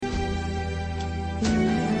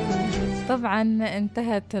طبعا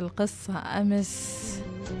انتهت القصة أمس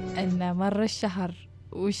أن مر الشهر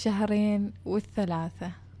والشهرين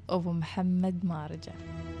والثلاثة أبو محمد ما رجع،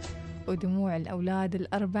 ودموع الأولاد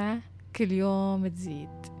الأربعة كل يوم تزيد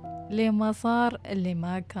ليه ما صار اللي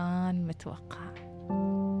ما كان متوقع.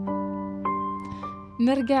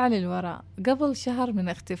 نرجع للوراء. قبل شهر من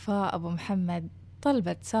اختفاء أبو محمد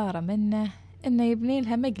طلبت سارة منه إنه يبني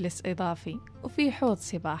لها مجلس إضافي وفي حوض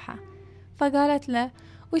سباحة، فقالت له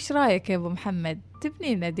وش رايك يا أبو محمد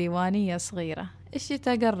تبني لنا ديوانية صغيرة،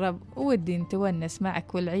 الشتا قرب ودي نتونس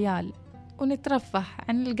معك والعيال ونترفه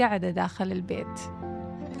عن القعدة داخل البيت.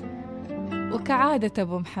 وكعادة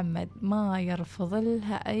أبو محمد ما يرفض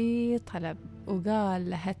لها أي طلب، وقال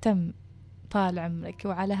لها تم طال عمرك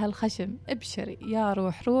وعلى هالخشم ابشري يا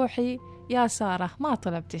روح روحي يا سارة ما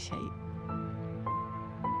طلبت شيء.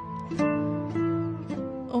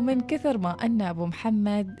 ومن كثر ما أن أبو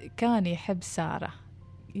محمد كان يحب سارة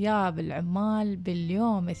جاب العمال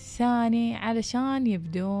باليوم الثاني علشان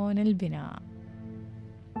يبدون البناء.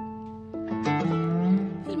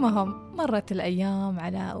 المهم مرت الأيام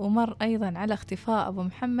ومر أيضا على اختفاء أبو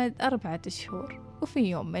محمد 4 شهور، وفي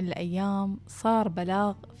يوم من الأيام صار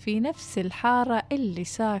بلاغ في نفس الحارة اللي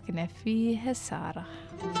ساكنة فيها سارة.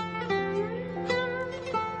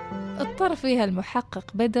 اضطر فيها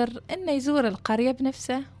المحقق بدر إنه يزور القرية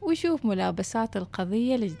بنفسه ويشوف ملابسات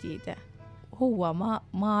القضية الجديدة.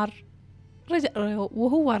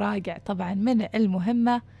 وهو راجع طبعا من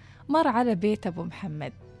المهمة مر على بيت أبو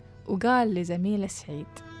محمد وقال لزميله سعيد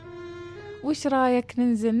وش رايك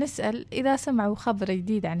ننزل نسأل إذا سمعوا خبر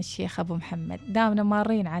جديد عن الشيخ أبو محمد دامنا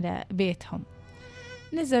مارين على بيتهم.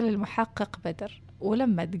 نزل المحقق بدر،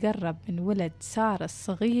 ولما تقرب من ولد سارة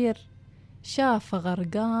الصغير شاف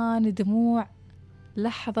غرقان دموع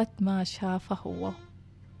لحظة ما شافه هو،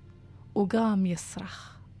 وقام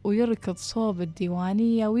يصرخ ويركض صوب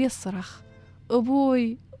الديوانية ويصرخ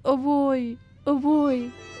أبوي أبوي أبوي.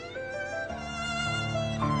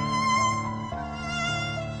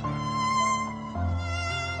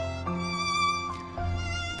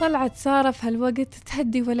 طلعت سارة في هالوقت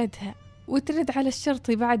تهدي ولدها وترد على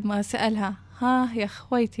الشرطي بعد ما سألها ها يا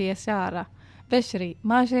خويتي يا سارة بشري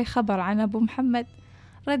ما شي خبر عن أبو محمد؟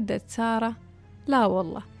 ردت سارة لا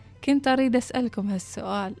والله كنت أريد أسألكم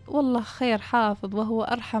هالسؤال، والله خير حافظ وهو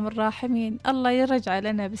أرحم الراحمين، الله يرجع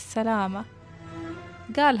لنا بالسلامة.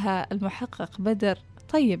 قالها المحقق بدر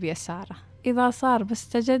طيب يا سارة إذا صار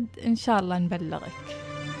مستجد إن شاء الله نبلغك.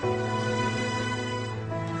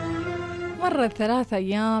 مرت 3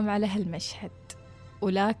 أيام على هالمشهد،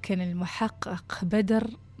 ولكن المحقق بدر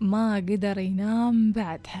ما قدر ينام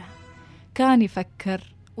بعدها، كان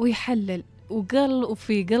يفكر ويحلل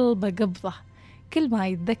وفي قلبه قبضة كل ما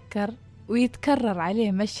يتذكر ويتكرر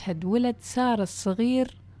عليه مشهد ولد سارة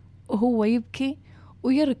الصغير وهو يبكي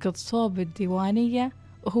ويركض صوب الديوانية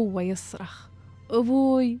وهو يصرخ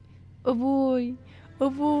أبوي أبوي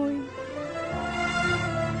أبوي.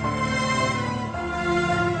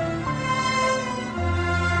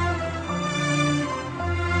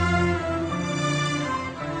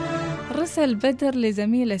 رسل بدر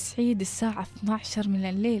لزميله سعيد الساعة 12 من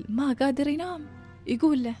الليل ما قادر ينام،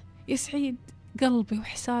 يقول له يا سعيد قلبي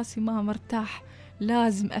وإحساسي ما مرتاح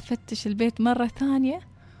لازم أفتش البيت مرة ثانية.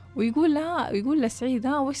 ويقول له سعيد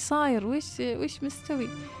وش صاير وش مستوي؟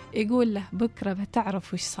 يقول له بكرة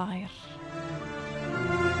بتعرف وش صاير.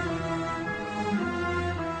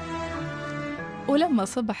 ولما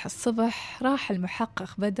صبح الصبح راح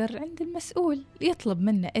المحقق بدر عند المسؤول يطلب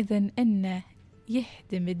منه إذن إنه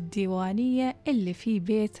يهدم الديوانية اللي في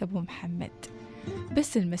بيت أبو محمد،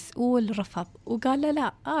 بس المسؤول رفض وقال له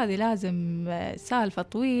لا هذه لازم سالفة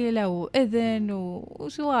طويلة وإذن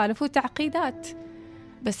وسوالف وتعقيدات.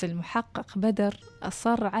 بس المحقق بدر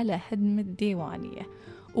أصر على هدم الديوانية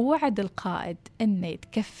ووعد القائد إنه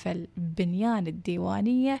يتكفل ببنيان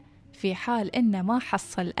الديوانية في حال إنه ما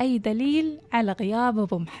حصل أي دليل على غياب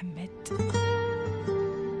أبو محمد.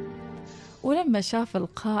 ولما شاف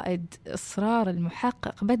القائد إصرار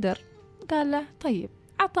المحقق بدر قال له طيب،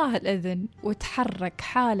 عطاه الإذن وتحرك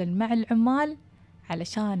حالا مع العمال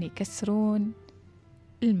علشان يكسرون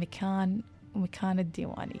المكان ومكان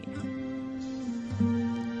الديوانية.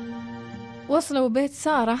 وصلوا بيت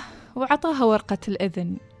سارة وعطاها ورقة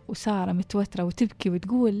الإذن، وسارة متوترة وتبكي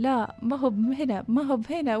وتقول لا ما هو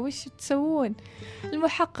بهنا وش تسوون؟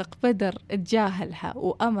 المحقق بدر تجاهلها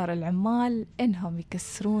وأمر العمال إنهم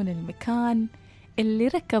يكسرون المكان اللي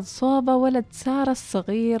ركض صوبه ولد سارة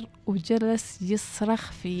الصغير وجلس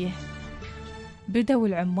يصرخ فيه. بدأوا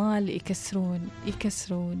العمال يكسرون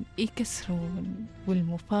يكسرون يكسرون،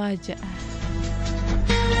 والمفاجأة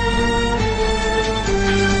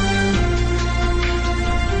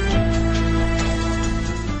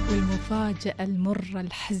المفاجأة المرة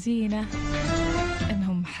الحزينة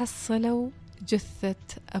أنهم حصلوا جثة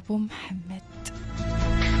أبو محمد.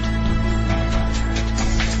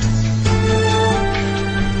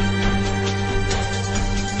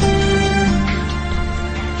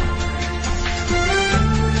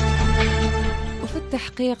 وفي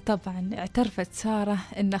التحقيق طبعا اعترفت سارة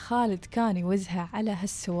أن خالد كان يوزها على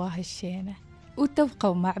هالسواه الشينة،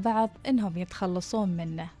 واتفقوا مع بعض أنهم يتخلصون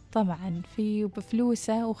منه طبعا فيه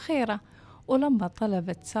وبفلوسه وخيره. ولما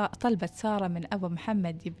طلبت سارة من أبو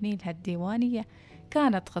محمد يبني لها الديوانية،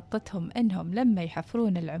 كانت خطتهم أنهم لما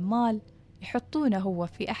يحفرون العمال يحطونه هو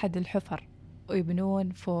في أحد الحفر ويبنون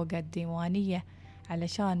فوق الديوانية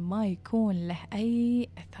علشان ما يكون له أي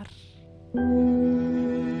أثر.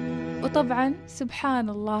 وطبعا سبحان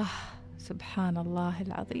الله، سبحان الله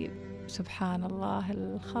العظيم، سبحان الله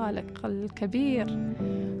الخالق الكبير،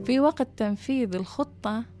 في وقت تنفيذ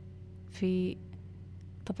الخطة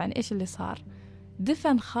طبعا إيش اللي صار؟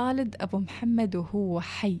 دفن خالد أبو محمد وهو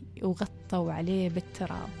حي وغطوا عليه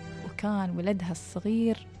بالتراب، وكان ولدها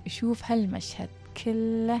الصغير يشوف هالمشهد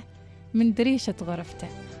كله من دريشة غرفته،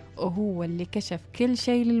 وهو اللي كشف كل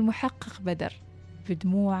شيء للمحقق بدر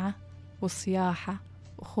بدموعه وصياحه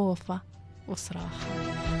وخوفه وصراخه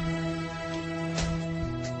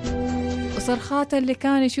وصرخاته اللي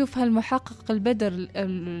كان يشوفها المحقق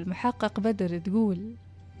بدر تقول: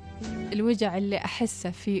 الوجع اللي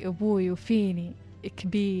أحسه في أبوي وفيني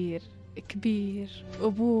كبير كبير،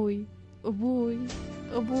 أبوي أبوي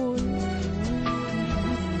أبوي.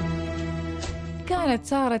 كانت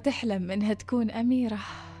سارة تحلم إنها تكون أميرة،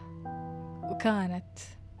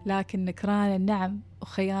 لكن نكران النعم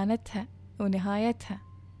وخيانتها ونهايتها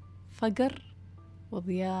فقر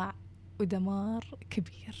وضياع ودمار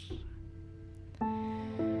كبير.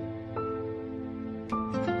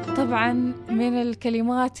 طبعا من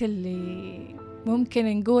الكلمات اللي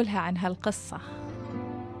ممكن نقولها عن هالقصة،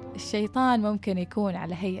 الشيطان ممكن يكون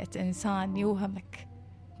على هيئة إنسان يوهمك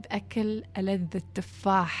بأكل ألذ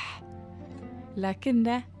التفاح،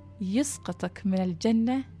 لكنه يسقطك من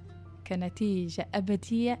الجنة كنتيجة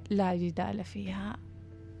أبدية لا جدال فيها.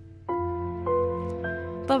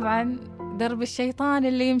 طبعا درب الشيطان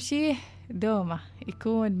اللي يمشيه دومه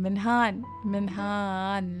يكون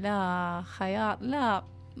منهان لا خيار، لا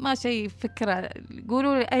ما شيء فكرة.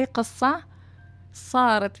 قولوا لي أي قصة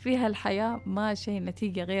صارت فيها الحياة ما شيء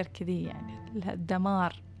نتيجة غير كذي، يعني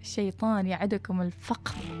الدمار. الشيطان يعدكم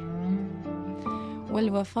الفقر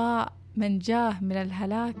والوفاء من جاه من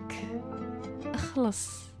الهلاك.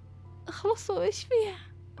 اخلصوا إيش فيها،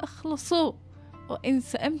 اخلصوا. وإن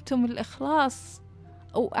سأمتم الإخلاص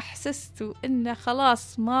أو أحسستوا إنه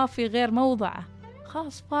خلاص ما في غير موضعه،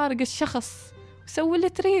 خلاص فارق الشخص وسوي اللي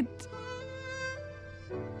تريد،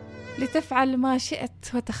 لتفعل ما شئت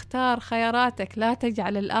وتختار خياراتك. لا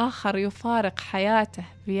تجعل الآخر يفارق حياته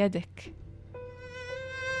بيدك.